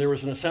 Soon there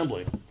was an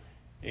assembly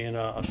in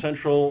a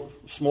central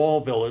small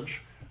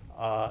village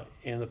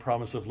in the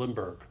province of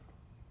Limburg.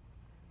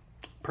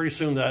 Pretty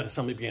soon that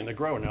assembly began to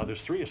grow, and now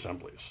there's 3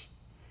 assemblies.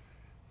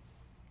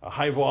 A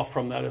hive off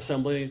from that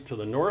assembly to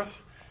the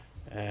north,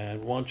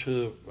 and one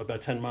to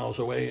about 10 miles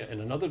away in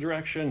another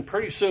direction.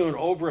 Pretty soon,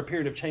 over a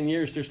period of 10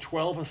 years, there's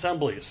 12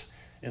 assemblies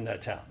in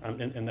that town,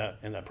 in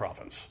that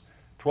province.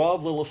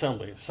 12 little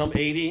assemblies, some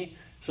 80,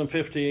 some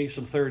 50,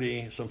 some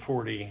 30, some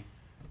 40.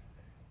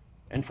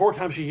 And 4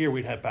 times a year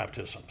we'd have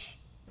baptisms,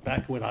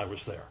 back when I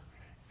was there,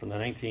 from the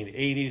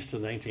 1980s to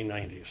the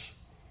 1990s.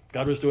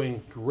 God was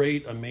doing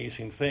great,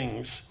 amazing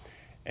things.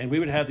 And we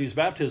would have these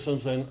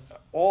baptisms, and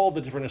all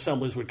the different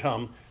assemblies would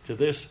come to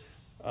this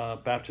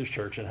Baptist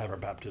church and have our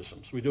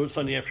baptisms. We do it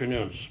Sunday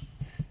afternoons.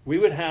 We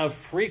would have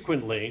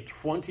frequently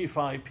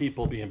 25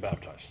 people being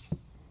baptized.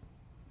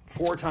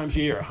 4 times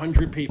a year,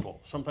 100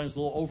 people, sometimes a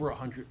little over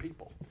 100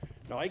 people.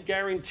 Now, I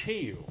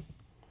guarantee you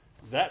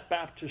that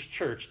Baptist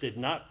church did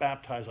not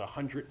baptize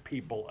 100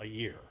 people a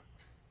year.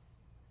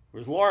 It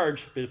was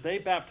large, but if they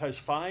baptized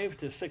 5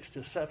 to 6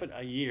 to 7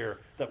 a year,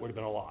 that would have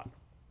been a lot.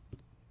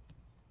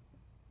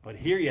 But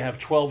here you have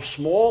 12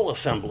 small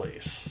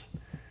assemblies,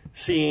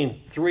 seeing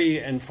 3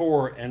 and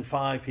 4 and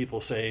 5 people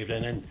saved,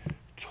 and in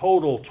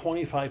total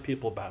 25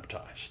 people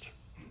baptized.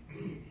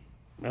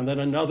 And then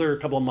another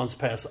couple of months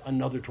pass,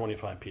 another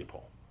 25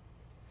 people.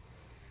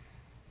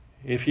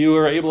 If you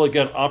are able to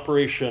get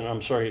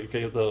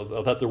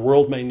That the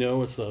World May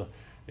Know,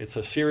 it's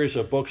a series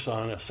of books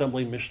on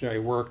assembly missionary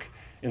work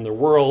in the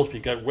world. If you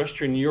got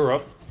Western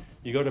Europe,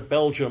 you go to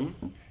Belgium,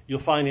 you'll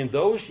find in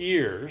those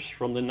years,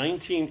 from the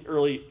late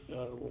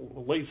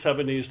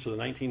 70s to the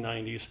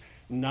 1990s,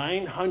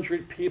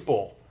 900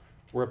 people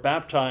were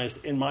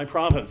baptized in my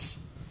province.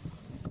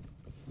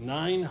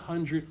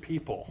 900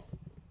 people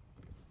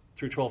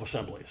through 12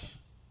 assemblies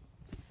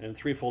and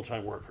 3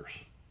 full-time workers.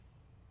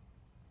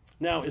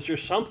 Now, is there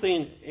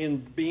something in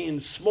being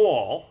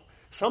small,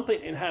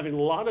 something in having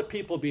a lot of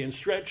people being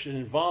stretched and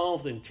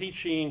involved in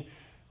teaching?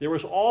 There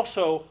was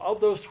also, of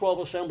those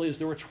 12 assemblies,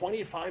 there were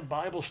 25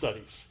 Bible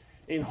studies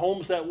in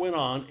homes that went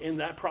on in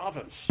that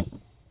province.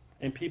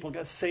 And people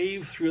got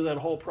saved through that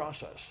whole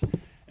process.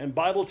 And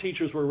Bible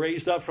teachers were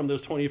raised up from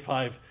those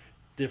 25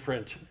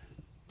 different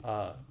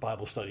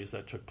Bible studies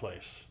that took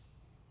place.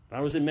 And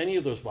I was in many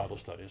of those Bible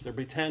studies. There'd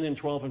be 10 and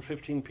 12 and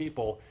 15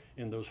 people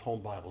in those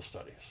home Bible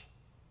studies.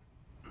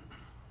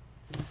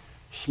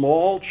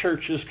 Small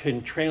churches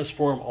can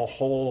transform a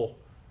whole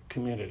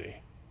community,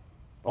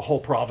 a whole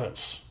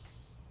province.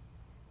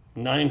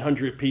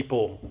 900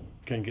 people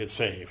can get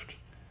saved.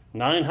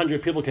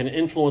 900 people can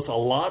influence a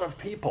lot of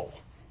people.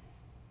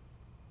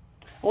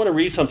 I want to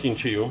read something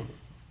to you,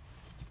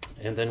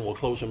 and then we'll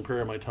close in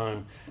prayer my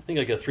time. I think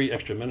I got 3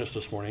 extra minutes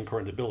this morning,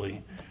 according to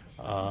Billy.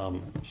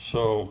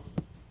 So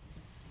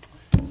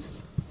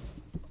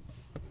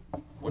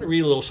I want to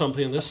read a little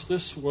something.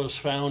 This was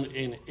found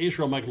in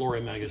Israel My Glory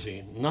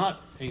magazine.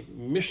 Not a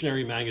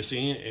missionary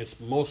magazine. It's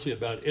mostly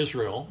about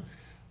Israel.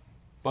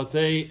 But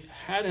they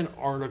had an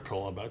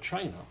article about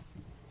China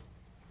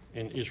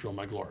in Israel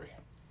My Glory.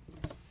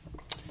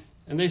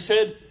 And they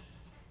said,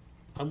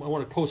 I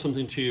want to quote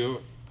something to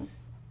you.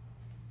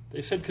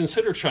 They said,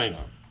 consider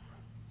China.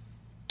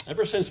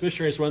 Ever since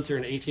missionaries went there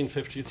in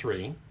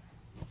 1853,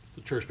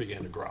 the church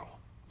began to grow.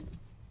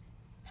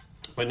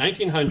 By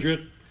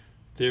 1900,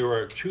 there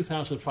were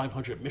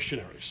 2,500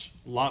 missionaries,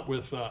 a lot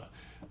with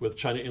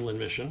China Inland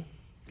Mission.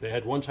 They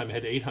had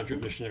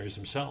 800 missionaries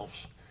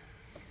themselves.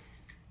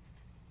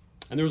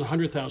 And there was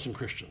 100,000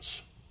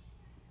 Christians.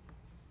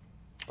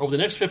 Over the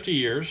next 50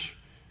 years,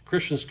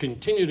 Christians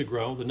continue to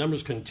grow, the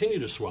numbers continue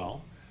to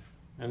swell,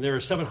 and there are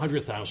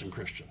 700,000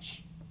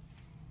 Christians.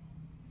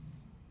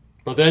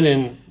 But then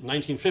in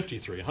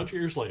 1953, 100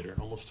 years later,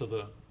 almost to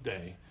the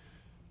day,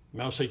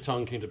 Mao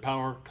Zedong came to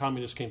power,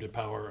 communists came to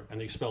power, and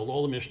they expelled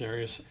all the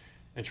missionaries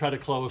and tried to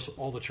close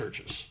all the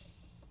churches.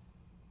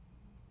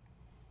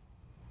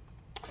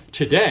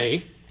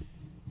 Today,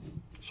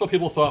 so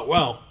people thought,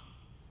 well,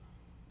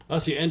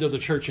 that's the end of the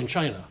church in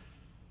China.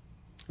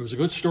 It was a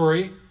good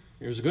story.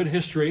 It was a good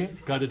history.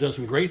 God had done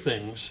some great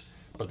things,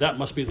 but that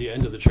must be the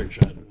end of the church.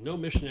 No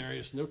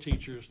missionaries, no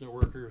teachers, no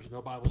workers,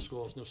 no Bible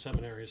schools, no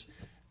seminaries.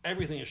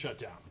 Everything is shut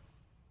down,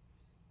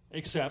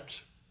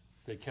 except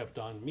they kept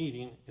on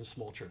meeting in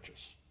small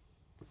churches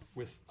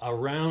with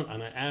around,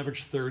 on an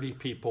average, 30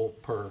 people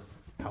per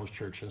house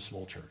church and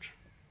small church.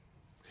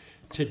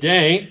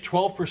 Today,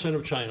 12%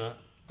 of China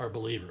are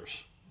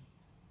believers.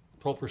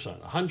 12%.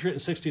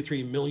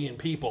 163 million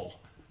people.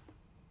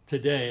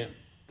 Today,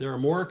 there are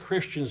more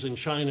Christians in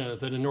China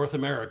than in North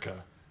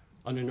America,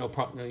 under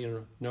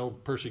no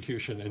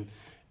persecution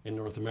in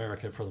North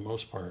America for the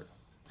most part.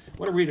 I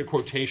want to read a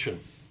quotation.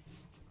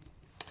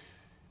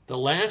 The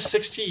last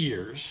 60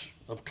 years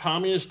of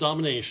communist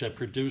domination have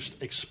produced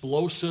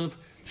explosive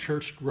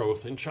church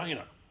growth in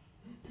China.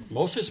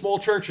 Mostly small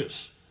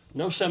churches.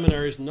 No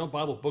seminaries, no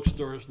Bible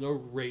bookstores, no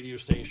radio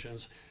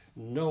stations,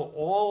 no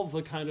all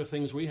the kind of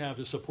things we have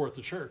to support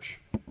the church.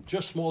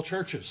 Just small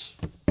churches.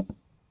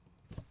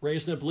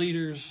 Raising up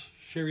leaders,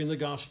 sharing the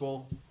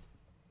gospel,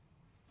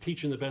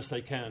 teaching the best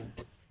they can.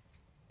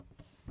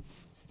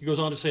 He goes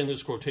on to say in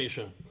this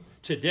quotation,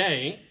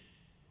 today,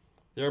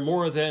 there are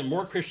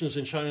more Christians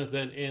in China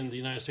than in the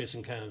United States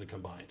and Canada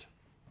combined.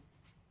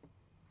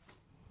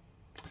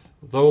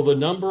 Though the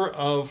number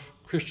of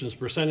Christians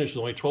percentage is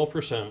only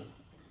 12%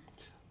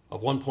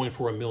 of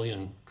 1.4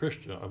 million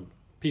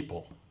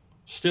people,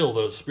 still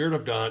the Spirit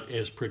of God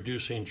is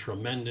producing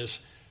tremendous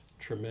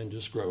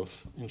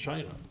growth in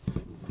China.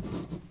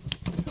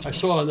 I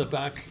saw in the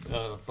back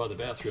by the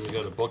bathroom, you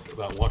got a book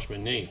about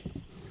Watchman Nee,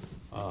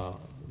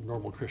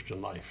 Normal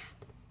Christian Life.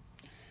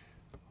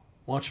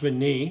 Watchman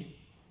Nee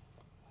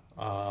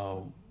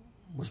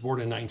was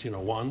born in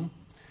 1901.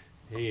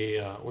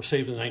 He was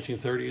saved in the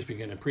 1930s,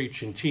 began to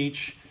preach and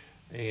teach,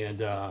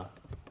 and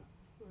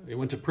he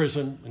went to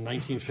prison in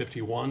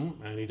 1951,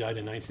 and he died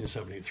in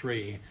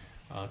 1973,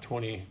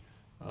 20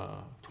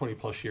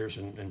 plus years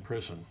in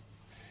prison.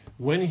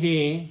 When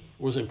he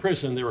was in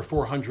prison, there were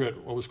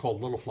 400 what was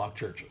called little flock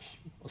churches,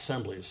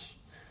 assemblies,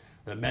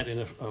 that met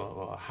in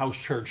a house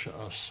church,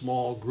 a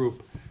small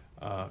group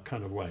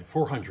kind of way.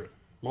 400,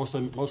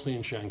 mostly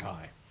in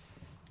Shanghai.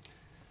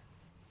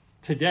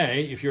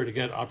 Today, if you were to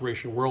get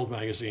Operation World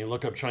magazine,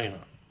 look up China,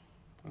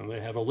 and they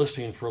have a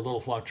listing for little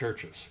flock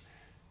churches,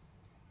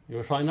 you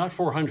would find not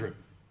 400,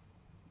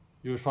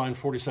 you would find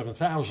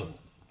 47,000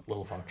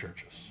 little flock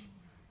churches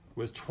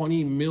with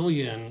 20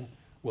 million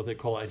what they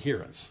call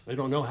adherents. They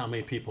don't know how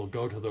many people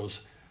go to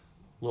those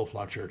little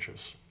flock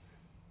churches.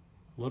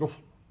 Little,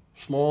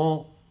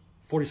 small,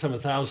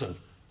 47,000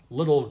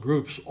 little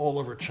groups all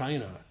over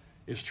China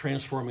is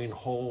transforming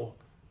whole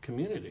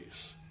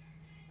communities.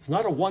 It's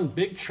not a one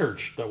big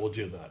church that will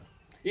do that.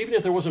 Even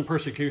if there wasn't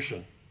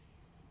persecution,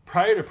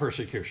 prior to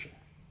persecution,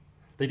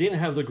 they didn't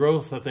have the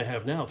growth that they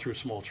have now through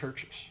small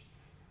churches.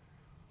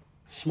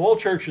 Small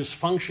churches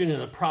function in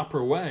a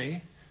proper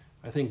way.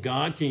 I think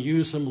God can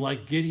use them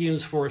like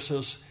Gideon's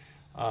forces,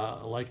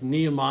 like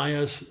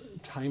Nehemiah's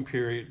time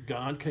period.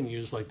 God can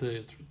use, like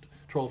the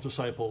 12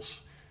 disciples,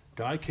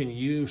 God can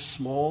use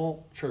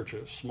small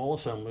churches, small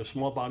assemblies,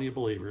 small body of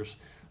believers.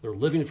 They're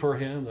living for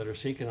Him, that are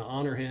seeking to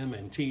honor Him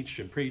and teach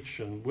and preach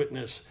and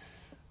witness.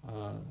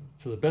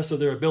 To the best of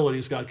their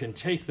abilities, God can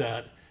take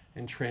that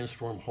and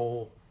transform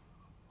whole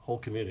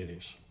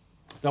communities.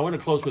 Now I want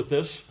to close with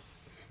this.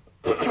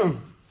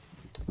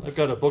 I've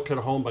got a book at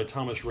home by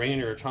Thomas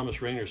Rainer.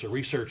 Thomas Rainer is a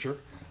researcher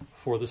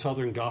for the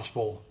Southern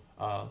Gospel,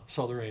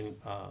 Southern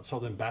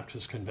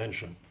Baptist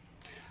Convention.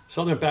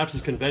 Southern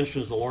Baptist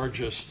Convention is the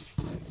largest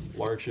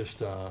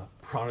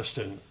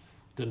Protestant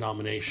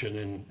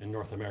denomination in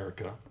North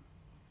America.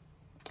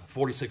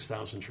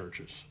 46,000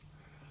 churches.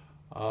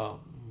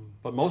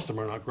 But most of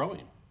them are not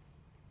growing.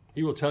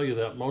 He will tell you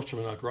that most of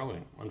them are not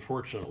growing,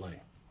 unfortunately.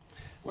 I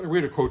want to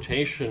read a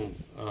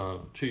quotation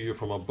to you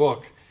from a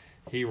book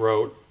he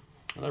wrote,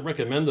 and I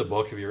recommend the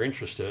book if you're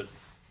interested,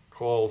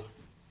 called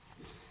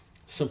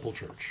Simple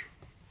Church.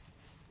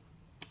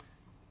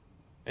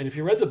 And if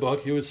you read the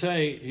book, you would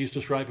say he's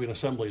describing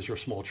assemblies or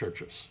small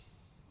churches.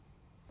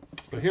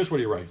 But here's what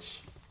he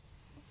writes.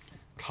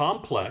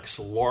 Complex,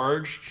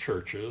 large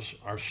churches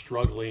are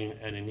struggling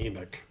and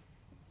anemic.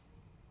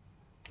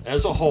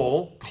 As a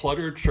whole,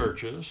 cluttered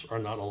churches are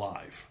not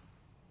alive.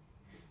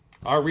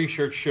 Our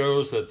research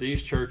shows that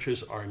these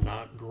churches are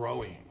not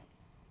growing.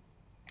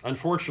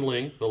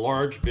 Unfortunately, the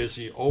large,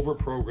 busy,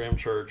 overprogrammed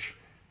church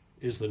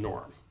is the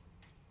norm.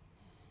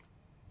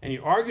 And he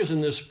argues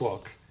in this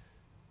book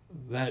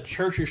that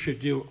churches should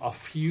do a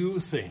few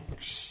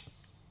things: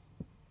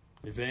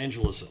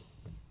 evangelism,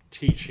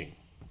 teaching,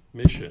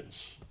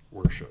 missions,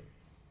 worship.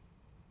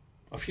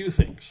 A few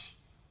things.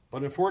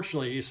 But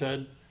unfortunately, he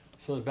said,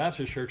 some of the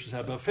Baptist churches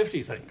have about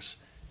 50 things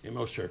in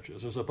most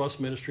churches. There's a bus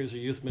ministry, there's a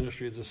youth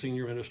ministry, there's a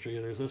senior ministry,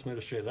 there's this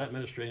ministry, that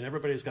ministry, and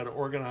everybody's got to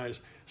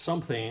organize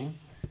something.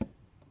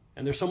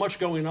 And there's so much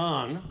going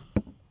on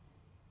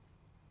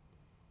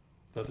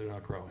that they're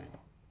not growing.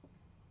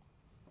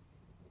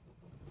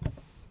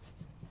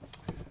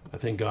 I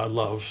think God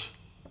loves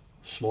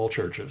small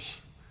churches,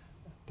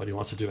 but he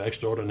wants to do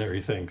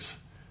extraordinary things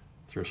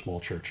through small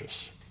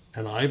churches.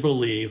 And I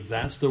believe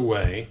that's the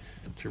way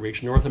to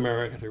reach North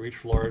America, to reach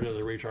Florida,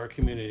 to reach our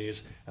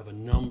communities, have a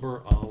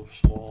number of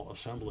small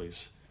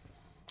assemblies.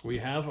 We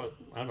have,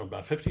 I don't know,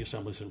 about 50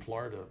 assemblies in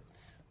Florida,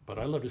 but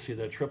I'd love to see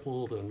that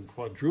tripled and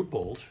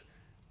quadrupled.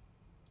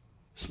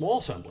 Small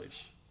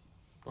assemblies.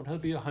 Don't have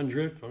to be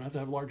 100, don't have to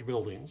have large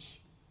buildings.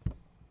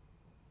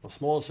 But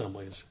small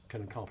assemblies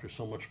can accomplish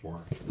so much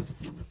more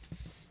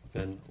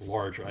than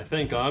larger. I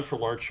thank God for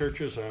large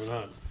churches. I'm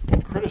not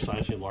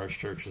criticizing large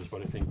churches,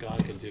 but I think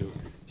God can do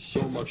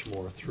so much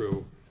more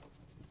through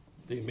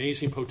the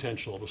amazing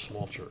potential of a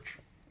small church.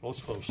 Well,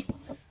 let's close.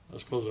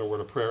 Let's close in a word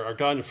of prayer. Our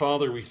God and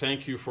Father, we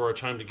thank you for our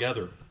time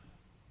together.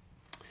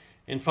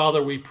 And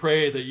Father, we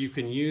pray that you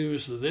can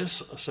use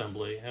this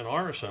assembly and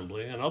our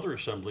assembly and other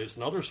assemblies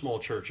and other small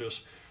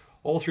churches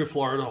all through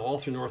Florida, all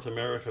through North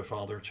America,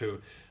 Father,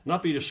 to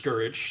not be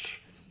discouraged,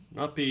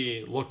 not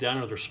be looked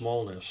down at their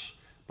smallness,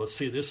 but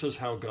see this is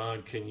how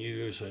God can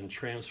use and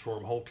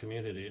transform whole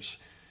communities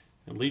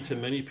and lead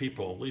many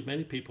people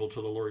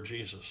to the Lord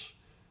Jesus.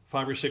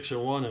 5 or 6 in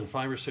one and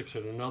 5 or 6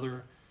 in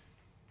another,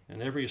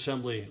 and every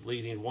assembly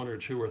leading 1 or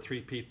 2 or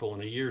 3 people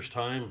in a year's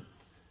time,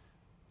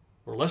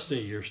 or less than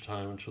a year's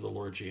time, to the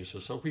Lord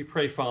Jesus. So we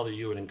pray, Father,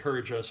 you would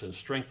encourage us and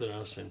strengthen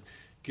us and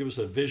give us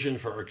a vision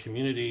for our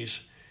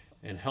communities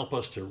and help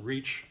us to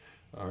reach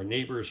our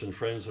neighbors and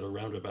friends that are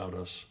round about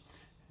us.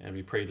 And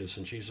we pray this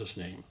in Jesus'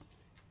 name.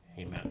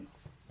 Amen.